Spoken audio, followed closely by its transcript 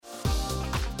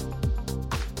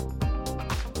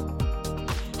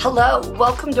Hello,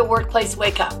 welcome to Workplace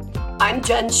Wake Up. I'm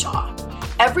Jen Shaw.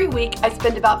 Every week, I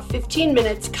spend about 15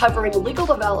 minutes covering legal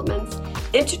developments,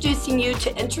 introducing you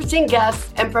to interesting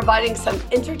guests, and providing some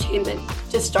entertainment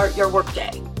to start your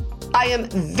workday. I am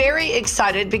very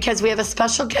excited because we have a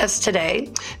special guest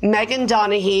today, Megan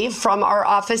Donaghey from our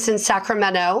office in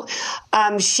Sacramento.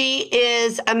 She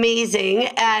is amazing,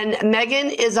 and Megan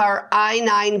is our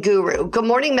I-9 guru. Good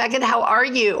morning, Megan. How are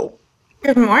you?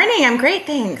 Good morning. I'm great,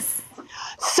 thanks.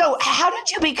 So how did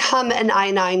you become an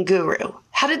I-9 guru?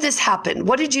 How did this happen?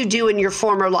 What did you do in your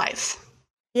former life?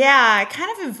 Yeah, it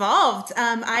kind of evolved.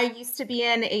 I used to be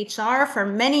in HR for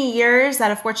many years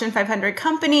at a Fortune 500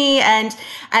 company. And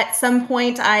at some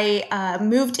point, I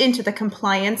moved into the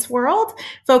compliance world,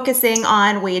 focusing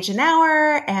on wage and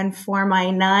hour and Form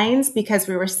I-9s because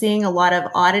we were seeing a lot of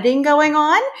auditing going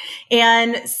on.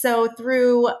 And so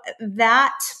through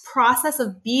that process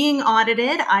of being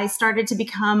audited, I started to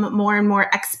become more and more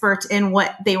expert in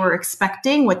what they were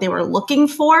expecting, what they were looking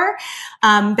for.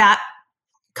 That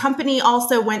company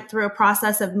also went through a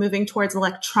process of moving towards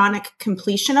electronic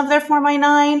completion of their Form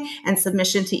I-9 and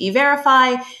submission to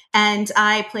E-Verify. And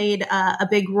I played a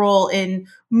big role in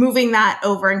moving that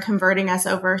over and converting us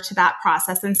over to that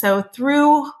process. And so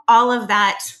through all of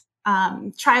that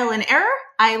trial and error,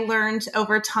 I learned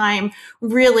over time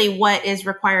really what is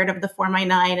required of the Form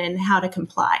I-9 and how to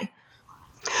comply.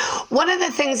 One of the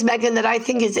things, Megan, that I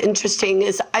think is interesting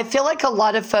is I feel like a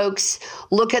lot of folks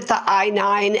look at the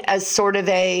I-9 as sort of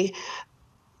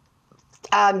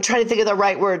I'm trying to think of the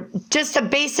right word, just a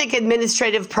basic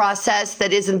administrative process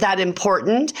that isn't that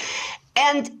important.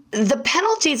 And the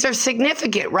penalties are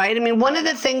significant, right? I mean, one of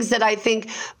the things that I think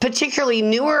particularly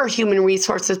newer human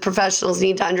resources professionals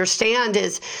need to understand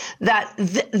is that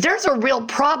there's a real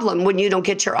problem when you don't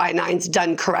get your I-9s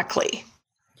done correctly.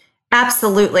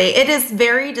 Absolutely. It is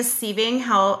very deceiving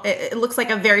how it looks like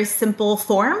a very simple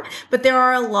form, but there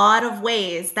are a lot of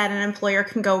ways that an employer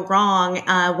can go wrong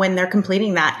when they're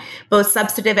completing that, both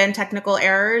substantive and technical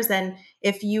errors. And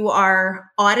if you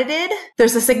are audited,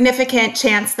 there's a significant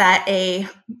chance that a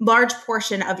large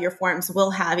portion of your forms will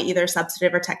have either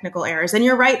substantive or technical errors. And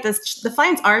you're right, the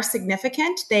fines are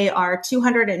significant. They are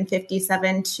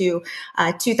 $257 to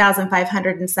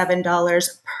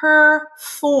 $2,507 per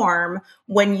form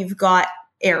when you've got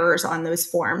errors on those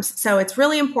forms. So it's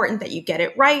really important that you get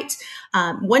it right.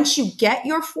 Once you get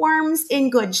your forms in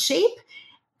good shape,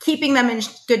 keeping them in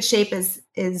good shape is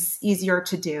easier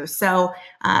to do. So,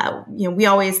 we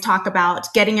always talk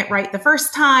about getting it right the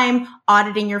first time,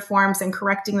 auditing your forms and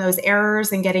correcting those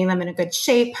errors and getting them in a good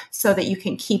shape so that you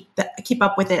can keep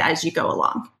up with it as you go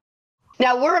along.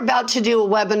 Now, we're about to do a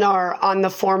webinar on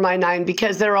the Form I-9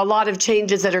 because there are a lot of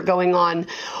changes that are going on.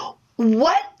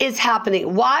 What is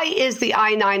happening? Why is the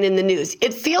I-9 in the news?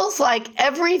 It feels like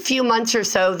every few months or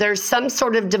so, there's some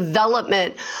sort of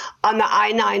development on the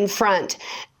I-9 front.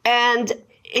 And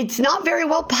it's not very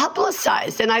well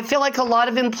publicized. And I feel like a lot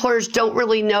of employers don't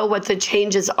really know what the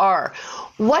changes are.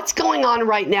 What's going on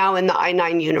right now in the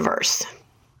I-9 universe?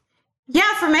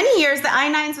 Yeah, for many years, the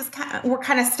I-9s were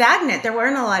kind of stagnant. There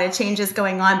weren't a lot of changes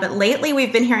going on, but lately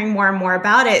we've been hearing more and more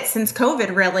about it since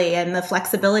COVID, really, and the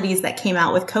flexibilities that came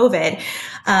out with COVID.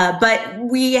 But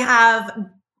we have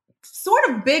sort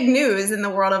of big news in the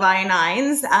world of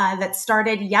I-9s that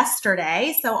started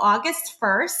yesterday. So August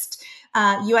 1st,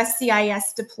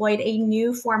 USCIS deployed a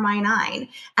new Form I-9.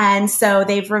 And so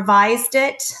they've revised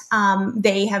it.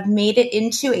 They have made it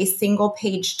into a single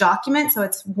page document. So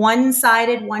it's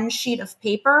one-sided, one sheet of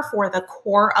paper for the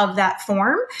core of that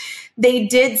form. They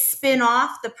did spin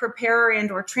off the preparer and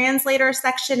or translator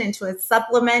section into a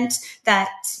supplement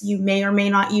that you may or may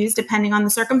not use depending on the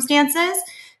circumstances.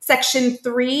 Section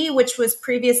 3, which was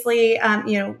previously,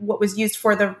 what was used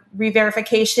for the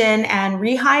re-verification and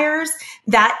rehires,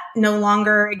 that no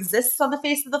longer exists on the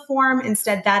face of the form.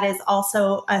 Instead, that is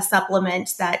also a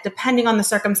supplement that, depending on the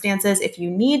circumstances, if you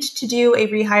need to do a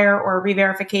rehire or a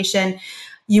re-verification,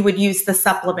 you would use the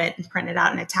supplement and print it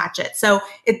out and attach it. So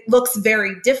it looks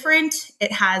very different.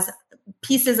 It has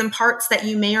pieces and parts that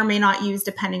you may or may not use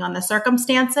depending on the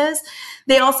circumstances.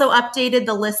 They also updated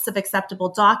the lists of acceptable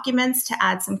documents to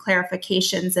add some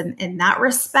clarifications in that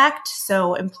respect.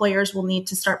 So employers will need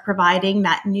to start providing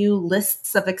that new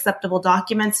lists of acceptable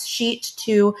documents sheet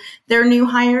to their new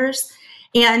hires.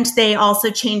 And they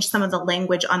also changed some of the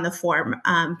language on the form.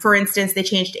 For instance, they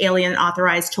changed alien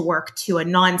authorized to work to a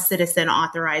non-citizen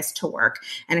authorized to work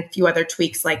and a few other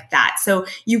tweaks like that. So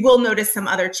you will notice some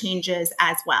other changes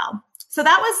as well. So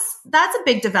that's a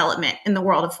big development in the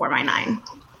world of Form I-9.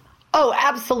 Oh,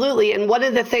 absolutely. And one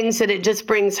of the things that it just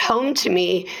brings home to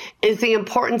me is the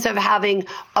importance of having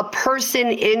a person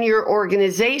in your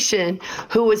organization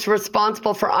who is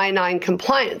responsible for I-9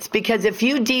 compliance. Because if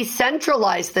you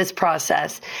decentralize this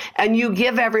process and you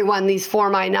give everyone these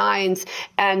Form I-9s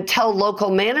and tell local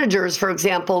managers, for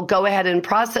example, go ahead and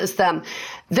process them,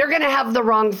 they're going to have the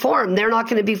wrong form. They're not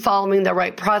going to be following the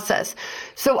right process.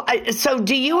 So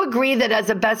do you agree that as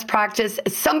a best practice,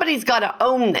 somebody's got to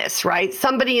own this, right?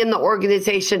 Somebody in the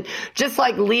organization, just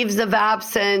like leaves of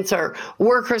absence or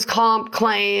workers' comp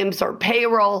claims or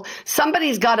payroll,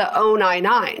 somebody's got to own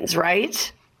I-9s,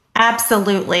 right?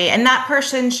 Absolutely. And that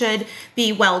person should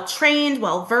be well trained,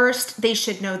 well versed. They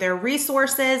should know their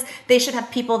resources. They should have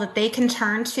people that they can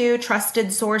turn to,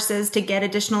 trusted sources to get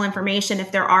additional information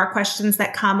if there are questions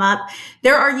that come up.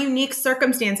 There are unique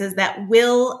circumstances that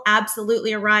will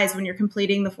absolutely arise when you're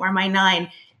completing the Form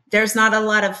I-9. There's not a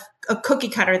lot of a cookie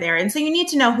cutter there. And so you need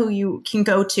to know who you can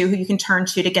go to, who you can turn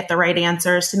to get the right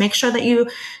answers to make sure that you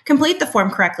complete the form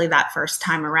correctly that first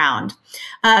time around.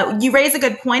 You raise a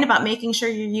good point about making sure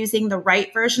you're using the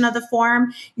right version of the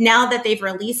form. Now that they've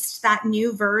released that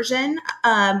new version,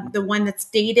 the one that's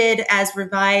dated as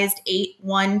revised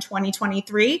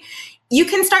 8/1/2023, you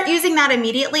can start using that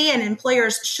immediately, and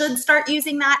employers should start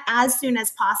using that as soon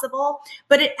as possible,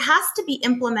 but it has to be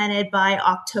implemented by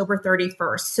October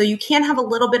 31st. So you can have a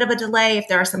little bit of a delay if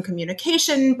there are some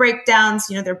communication breakdowns.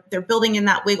 They're building in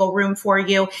that wiggle room for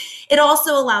you. It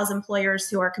also allows employers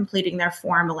who are completing their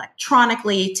form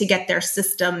electronically to get their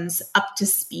systems up to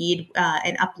speed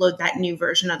and upload that new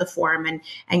version of the form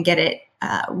and get it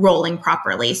rolling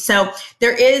properly. So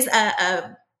there is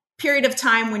a period of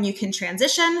time when you can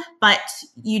transition, but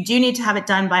you do need to have it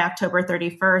done by October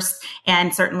 31st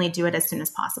and certainly do it as soon as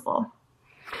possible.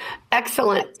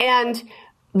 Excellent. And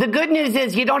the good news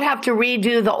is you don't have to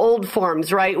redo the old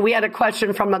forms, right? We had a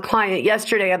question from a client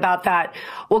yesterday about that.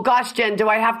 Well, gosh, Jen, do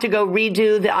I have to go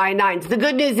redo the I-9s? The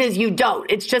good news is you don't.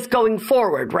 It's just going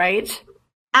forward, right?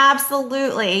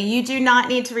 Absolutely. You do not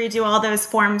need to redo all those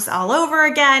forms all over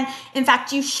again. In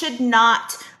fact, you should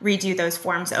not redo those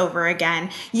forms over again.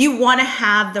 You want to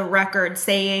have the record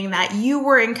saying that you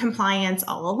were in compliance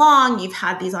all along. You've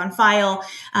had these on file.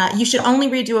 You should only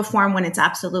redo a form when it's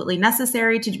absolutely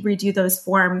necessary to redo those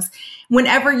forms.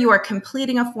 Whenever you are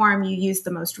completing a form, you use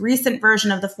the most recent version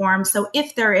of the form. So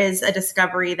if there is a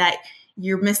discovery that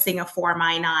you're missing a Form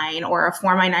I-9 or a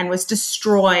Form I-9 was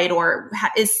destroyed or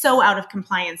is so out of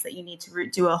compliance that you need to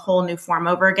do a whole new form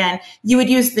over again, you would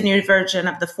use the new version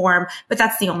of the form, but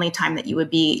that's the only time that you would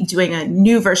be doing a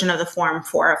new version of the form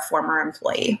for a former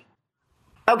employee.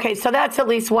 Okay, so that's at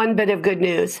least one bit of good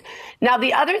news. Now,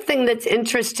 the other thing that's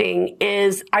interesting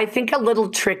is, I think, a little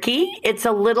tricky. It's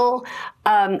a little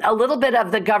bit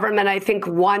of the government, I think,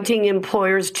 wanting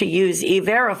employers to use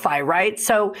E-Verify, right?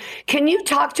 So can you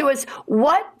talk to us,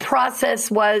 what process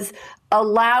was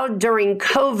allowed during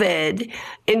COVID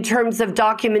in terms of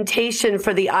documentation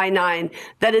for the I-9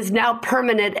 that is now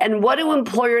permanent, and what do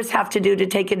employers have to do to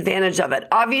take advantage of it?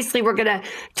 Obviously, we're going to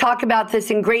talk about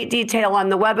this in great detail on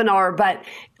the webinar, but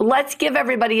let's give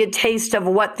everybody a taste of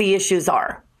what the issues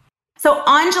are. So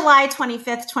on July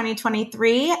 25th,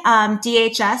 2023,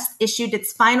 DHS issued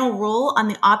its final rule on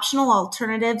the optional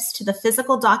alternatives to the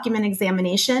physical document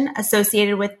examination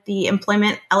associated with the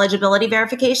employment eligibility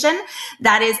verification.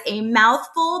 That is a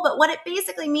mouthful, but what it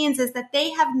basically means is that they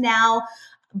have now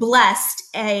blessed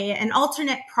an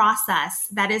alternate process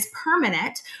that is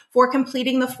permanent for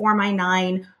completing the Form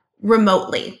I-9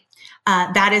 remotely.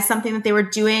 That is something that they were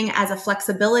doing as a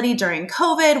flexibility during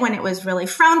COVID when it was really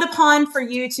frowned upon for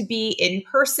you to be in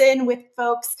person with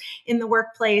folks in the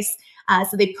workplace.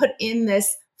 So they put in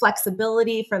this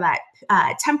flexibility for that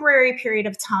temporary period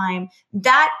of time.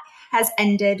 That has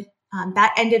ended.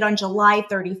 That ended on July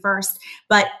 31st.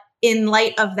 But in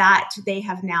light of that, they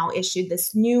have now issued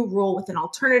this new rule with an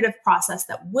alternative process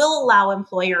that will allow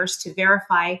employers to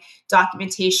verify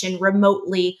documentation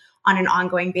remotely on an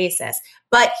ongoing basis.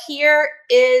 But here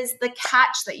is the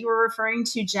catch that you were referring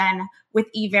to, Jen, with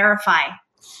E-Verify.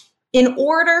 In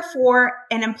order for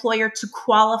an employer to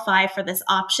qualify for this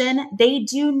option, they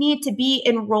do need to be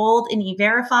enrolled in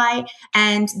E-Verify,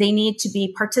 and they need to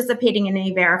be participating in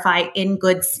E-Verify in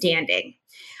good standing.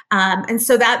 And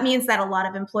so that means that a lot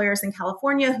of employers in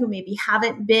California who maybe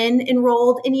haven't been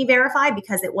enrolled in E-Verify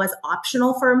because it was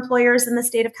optional for employers in the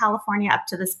state of California up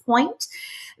to this point,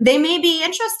 they may be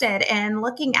interested in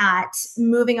looking at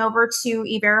moving over to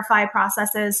E-Verify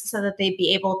processes so that they'd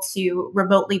be able to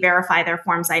remotely verify their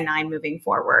Forms I-9 moving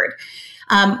forward.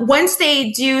 Once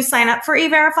they do sign up for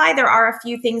E-Verify, there are a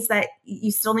few things that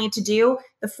you still need to do.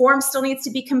 The form still needs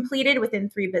to be completed within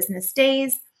 3 business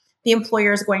days. The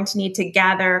employer is going to need to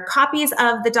gather copies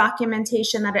of the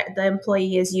documentation that the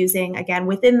employee is using, again,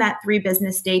 within that 3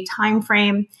 business day time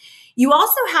frame. You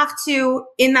also have to,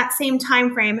 in that same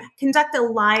time frame, conduct a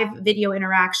live video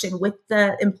interaction with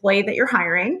the employee that you're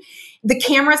hiring. The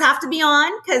cameras have to be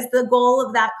on because the goal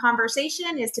of that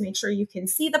conversation is to make sure you can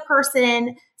see the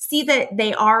person, see that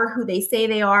they are who they say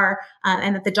they are,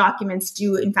 and that the documents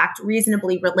do, in fact,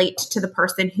 reasonably relate to the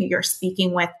person who you're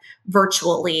speaking with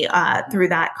virtually through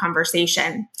that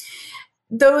conversation.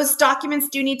 Those documents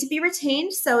do need to be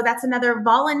retained. So that's another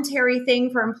voluntary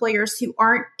thing for employers who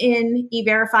aren't in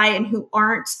E-Verify and who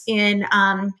aren't in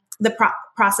the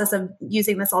process of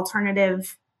using this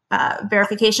alternative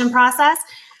verification process.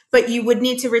 But you would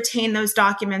need to retain those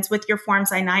documents with your Forms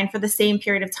I-9 for the same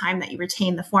period of time that you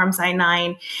retain the Forms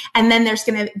I-9. And then there's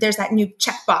that new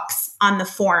checkbox on the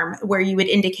form where you would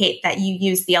indicate that you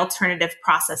use the alternative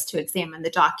process to examine the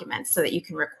documents so that you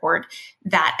can record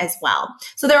that as well.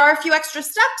 So there are a few extra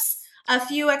steps, a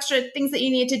few extra things that you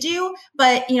need to do.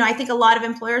 But, I think a lot of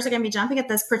employers are going to be jumping at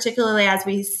this, particularly as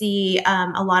we see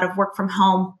a lot of work from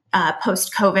home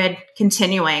post-COVID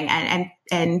continuing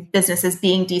and businesses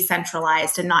being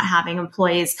decentralized and not having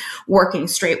employees working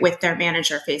straight with their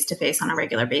manager face-to-face on a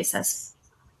regular basis.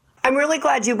 I'm really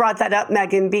glad you brought that up,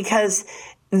 Megan, because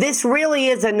this really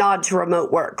is a nod to remote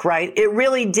work, right? It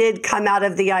really did come out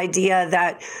of the idea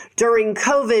that during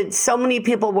COVID, so many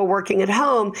people were working at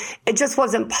home. It just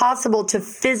wasn't possible to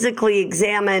physically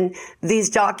examine these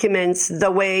documents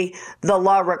the way the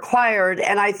law required.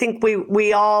 And I think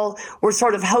we all were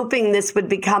sort of hoping this would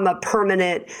become a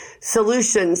permanent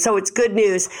solution. So it's good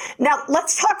news. Now,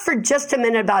 let's talk for just a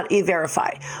minute about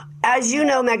E-Verify. As you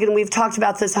know, Megan, we've talked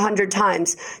about this 100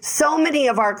 times. So many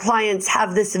of our clients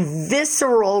have this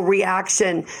visceral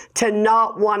reaction to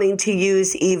not wanting to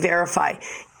use E-Verify.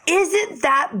 Is it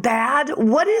that bad?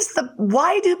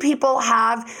 Why do people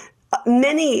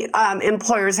many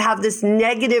employers have this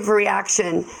negative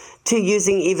reaction to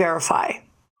using E-Verify?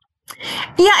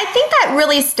 Yeah, I think that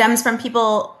really stems from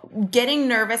people getting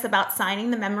nervous about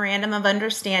signing the memorandum of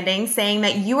understanding, saying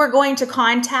that you are going to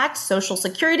contact Social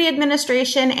Security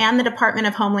Administration and the Department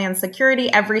of Homeland Security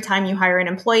every time you hire an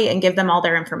employee and give them all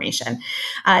their information.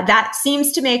 That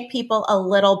seems to make people a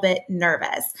little bit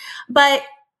nervous. But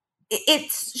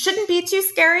it shouldn't be too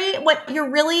scary. What you're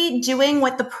really doing,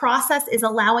 what the process is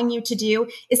allowing you to do,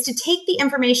 is to take the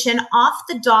information off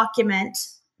the document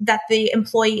that the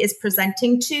employee is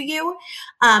presenting to you.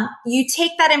 You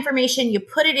take that information, you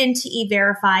put it into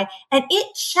E-Verify, and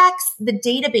it checks the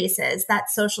databases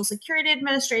that Social Security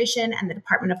Administration and the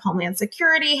Department of Homeland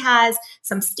Security has.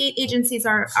 Some state agencies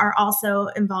are also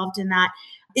involved in that.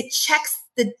 It checks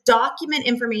the document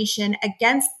information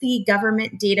against the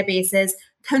government databases,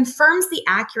 confirms the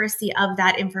accuracy of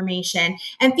that information,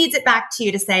 and feeds it back to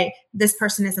you to say, this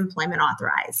person is employment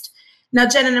authorized. Now,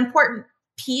 Jen, an important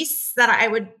piece that I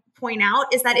would point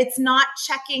out is that it's not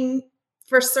checking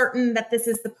for certain that this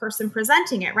is the person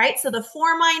presenting it, right? So the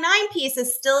Form I-9 piece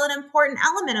is still an important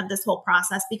element of this whole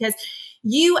process because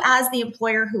you, as the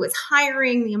employer who is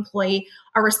hiring the employee,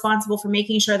 are responsible for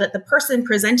making sure that the person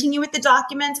presenting you with the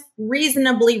document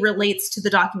reasonably relates to the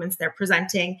documents they're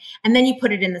presenting. And then you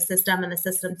put it in the system and the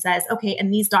system says, okay,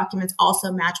 and these documents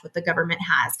also match what the government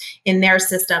has in their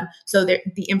system. So the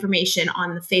information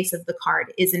on the face of the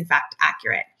card is in fact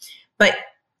accurate. But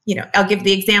I'll give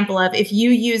the example of if you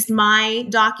used my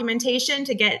documentation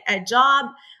to get a job,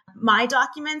 my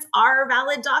documents are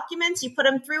valid documents. You put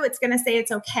them through, it's going to say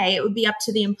it's okay. It would be up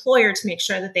to the employer to make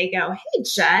sure that they go, hey,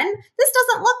 Jen, this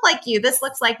doesn't look like you. This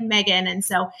looks like Megan. And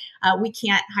so we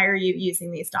can't hire you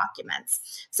using these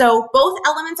documents. So both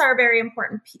elements are a very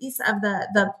important piece of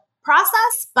the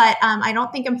process, but I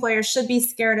don't think employers should be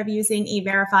scared of using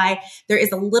E-Verify. There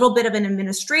is a little bit of an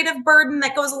administrative burden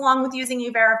that goes along with using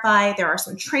E-Verify. There are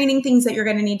some training things that you're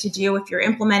going to need to do if you're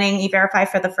implementing E-Verify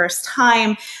for the first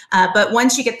time. But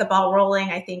once you get the ball rolling,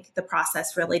 I think the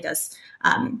process really does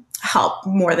help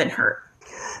more than hurt.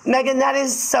 Megan, that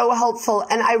is so helpful.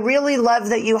 And I really love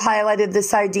that you highlighted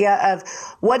this idea of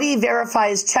what E-Verify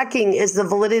is checking is the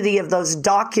validity of those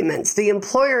documents. The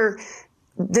employer,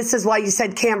 this is why you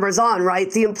said cameras on,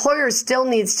 right? The employer still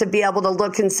needs to be able to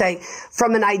look and say,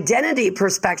 from an identity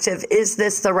perspective, is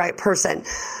this the right person?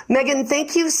 Megan,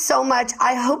 thank you so much.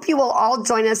 I hope you will all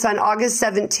join us on August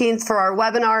 17th for our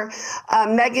webinar.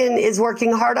 Megan is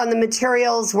working hard on the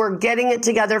materials. We're getting it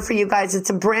together for you guys. It's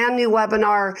a brand new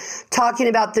webinar talking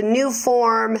about the new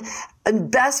form,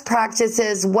 and best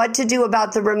practices, what to do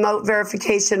about the remote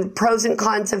verification, pros and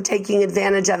cons of taking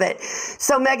advantage of it.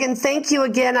 So Megan, thank you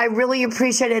again. I really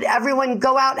appreciate it. Everyone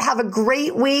go out, have a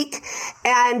great week,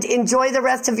 and enjoy the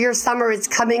rest of your summer. It's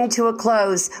coming to a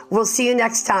close. We'll see you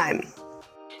next time.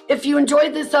 If you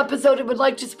enjoyed this episode and would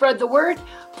like to spread the word,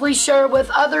 please share it with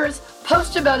others,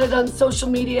 post about it on social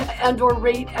media, and/or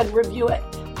rate and review it.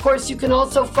 Of course, you can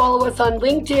also follow us on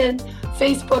LinkedIn,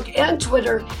 Facebook, and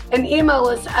Twitter, and email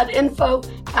us at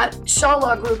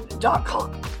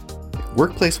info@shawlawgroup.com.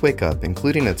 Workplace Wake Up,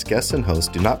 including its guests and hosts,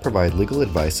 do not provide legal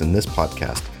advice in this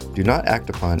podcast. Do not act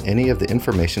upon any of the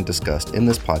information discussed in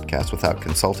this podcast without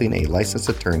consulting a licensed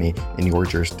attorney in your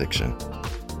jurisdiction.